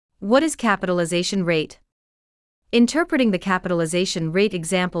What is capitalization rate? Interpreting the capitalization rate.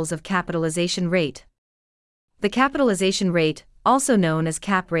 Examples of capitalization rate. The capitalization rate, also known as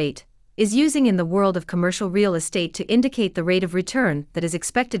cap rate, is using in the world of commercial real estate to indicate the rate of return that is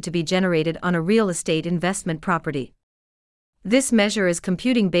expected to be generated on a real estate investment property. This measure is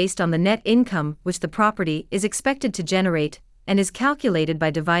computing based on the net income which the property is expected to generate, and is calculated by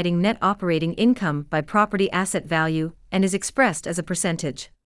dividing net operating income by property asset value, and is expressed as a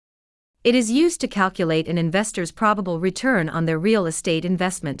percentage. It is used to calculate an investor's probable return on their real estate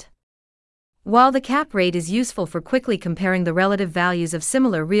investment. While the cap rate is useful for quickly comparing the relative values of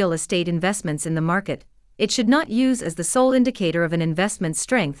similar real estate investments in the market, it should not use as the sole indicator of an investment's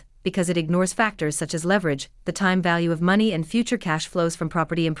strength, because it ignores factors such as leverage, the time value of money, and future cash flows from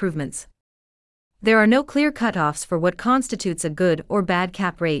property improvements. There are no clear cutoffs for what constitutes a good or bad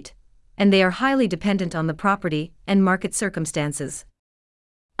cap rate, and they are highly dependent on the property and market circumstances.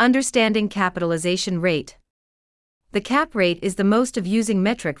 Understanding capitalization rate. The cap rate is the most using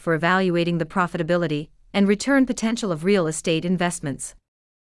metric for evaluating the profitability and return potential of real estate investments.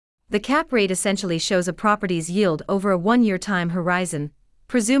 The cap rate essentially shows a property's yield over a one-year time horizon,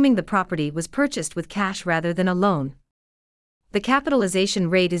 presuming the property was purchased with cash rather than a loan. The capitalization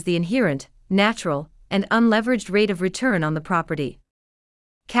rate is the inherent, natural, and unleveraged rate of return on the property.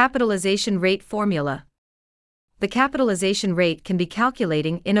 Capitalization rate formula. The capitalization rate can be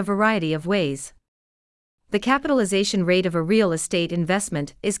calculated in a variety of ways. The capitalization rate of a real estate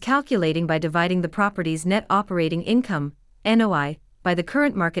investment is calculating by dividing the property's net operating income, NOI, by the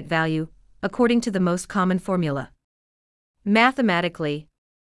current market value, according to the most common formula. Mathematically,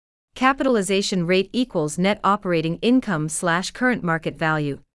 capitalization rate equals net operating income / current market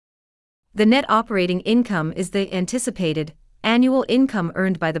value. The net operating income is the anticipated annual income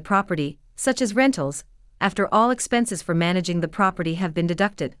earned by the property, such as rentals, after all expenses for managing the property have been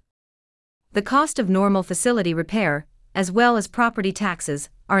deducted. The cost of normal facility repair, as well as property taxes,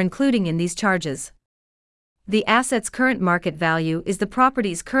 are included in these charges. The asset's current market value is the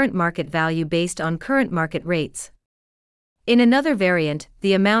property's current market value based on current market rates. In another variant,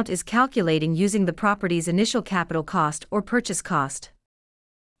 the amount is calculating using the property's initial capital cost or purchase cost.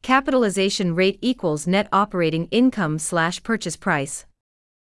 Capitalization rate equals net operating income / purchase price.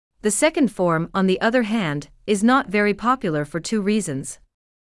 The second form, on the other hand, is not very popular for two reasons.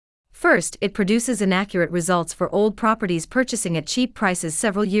 First, it produces inaccurate results for old properties purchasing at cheap prices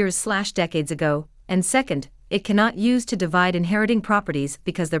several years / decades ago, and second, it cannot use to divide inheriting properties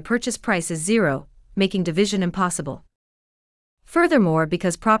because their purchase price is zero, making division impossible. Furthermore,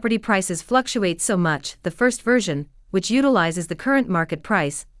 because property prices fluctuate so much, the first version, which utilizes the current market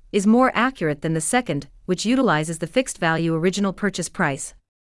price, is more accurate than the second, which utilizes the fixed value original purchase price.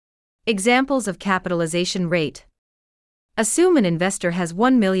 Examples of capitalization rate. Assume an investor has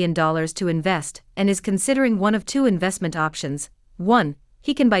 $1 million to invest and is considering one of two investment options. 1.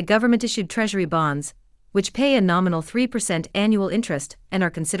 He can buy government-issued treasury bonds, which pay a nominal 3% annual interest and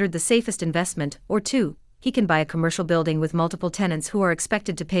are considered the safest investment, or 2. He can buy a commercial building with multiple tenants who are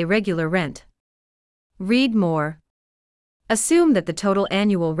expected to pay regular rent. Read more. Assume that the total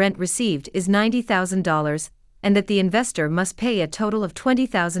annual rent received is $90,000, and that the investor must pay a total of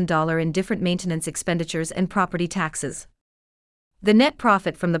 $20,000 in different maintenance expenditures and property taxes. The net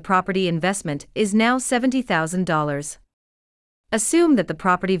profit from the property investment is now $70,000. Assume that the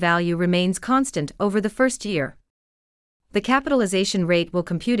property value remains constant over the first year. The capitalization rate will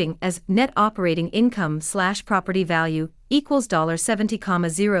computing as net operating income / property value equals $70,000 /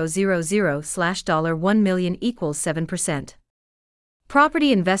 $1 million equals 7%.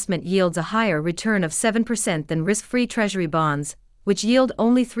 Property investment yields a higher return of 7% than risk-free treasury bonds, which yield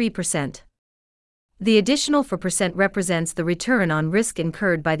only 3%. The additional 4% represents the return on risk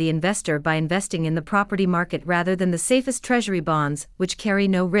incurred by the investor by investing in the property market rather than the safest treasury bonds, which carry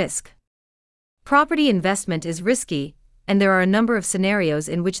no risk. Property investment is risky, and there are a number of scenarios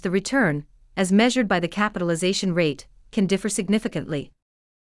in which the return, as measured by the capitalization rate, can differ significantly.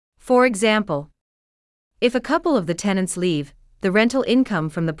 For example, if a couple of the tenants leave, the rental income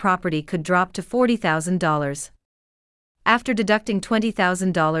from the property could drop to $40,000. After deducting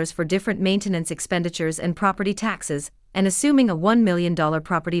 $20,000 for different maintenance expenditures and property taxes, and assuming a $1 million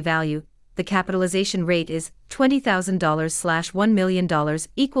property value, the capitalization rate is $20,000 / $1 million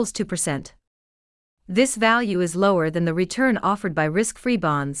equals 2%. This value is lower than the return offered by risk-free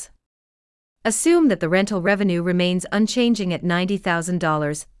bonds. Assume that the rental revenue remains unchanging at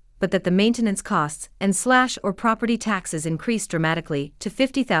 $90,000, but that the maintenance costs and / or property taxes increase dramatically to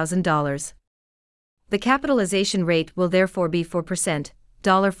 $50,000. The capitalization rate will therefore be 4%,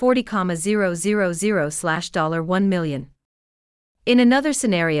 $40,000 / $1 million. In another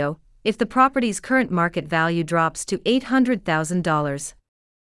scenario, if the property's current market value drops to $800,000,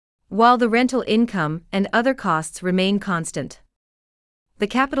 while the rental income and other costs remain constant, the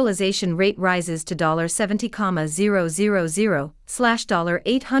capitalization rate rises to $70,000 slash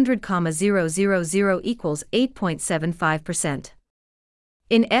 $800,000 equals 8.75%.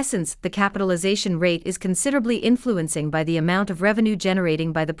 In essence, the capitalization rate is considerably influencing by the amount of revenue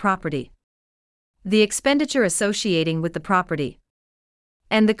generating by the property, the expenditure associating with the property,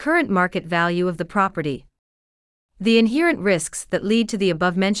 and the current market value of the property. The inherent risks that lead to the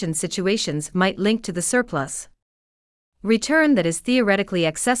above-mentioned situations might link to the surplus return that is theoretically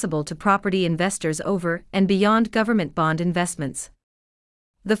accessible to property investors over and beyond government bond investments.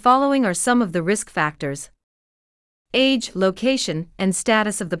 The following are some of the risk factors: age, location, and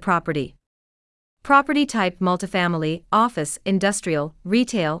status of the property. Property type: multifamily, office, industrial,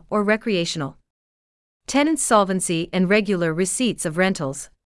 retail, or recreational. Tenant solvency and regular receipts of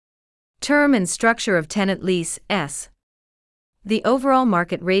rentals. Term and structure of tenant lease. The overall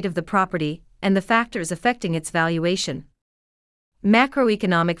market rate of the property and the factors affecting its valuation.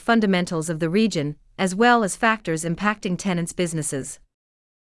 Macroeconomic fundamentals of the region, as well as factors impacting tenants' businesses.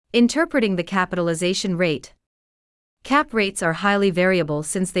 Interpreting the capitalization rate. Cap rates are highly variable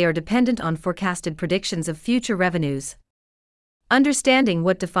since they are dependent on forecasted predictions of future revenues. Understanding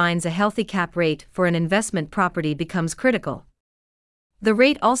what defines a healthy cap rate for an investment property becomes critical. The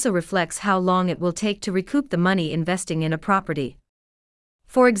rate also reflects how long it will take to recoup the money investing in a property.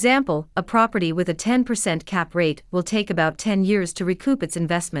 For example, a property with a 10% cap rate will take about 10 years to recoup its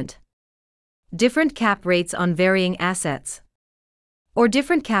investment. Different cap rates on varying assets, or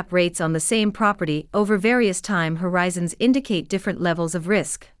different cap rates on the same property over various time horizons, indicate different levels of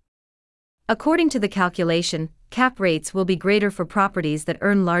risk. According to the calculation, cap rates will be greater for properties that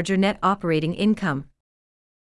earn larger net operating income.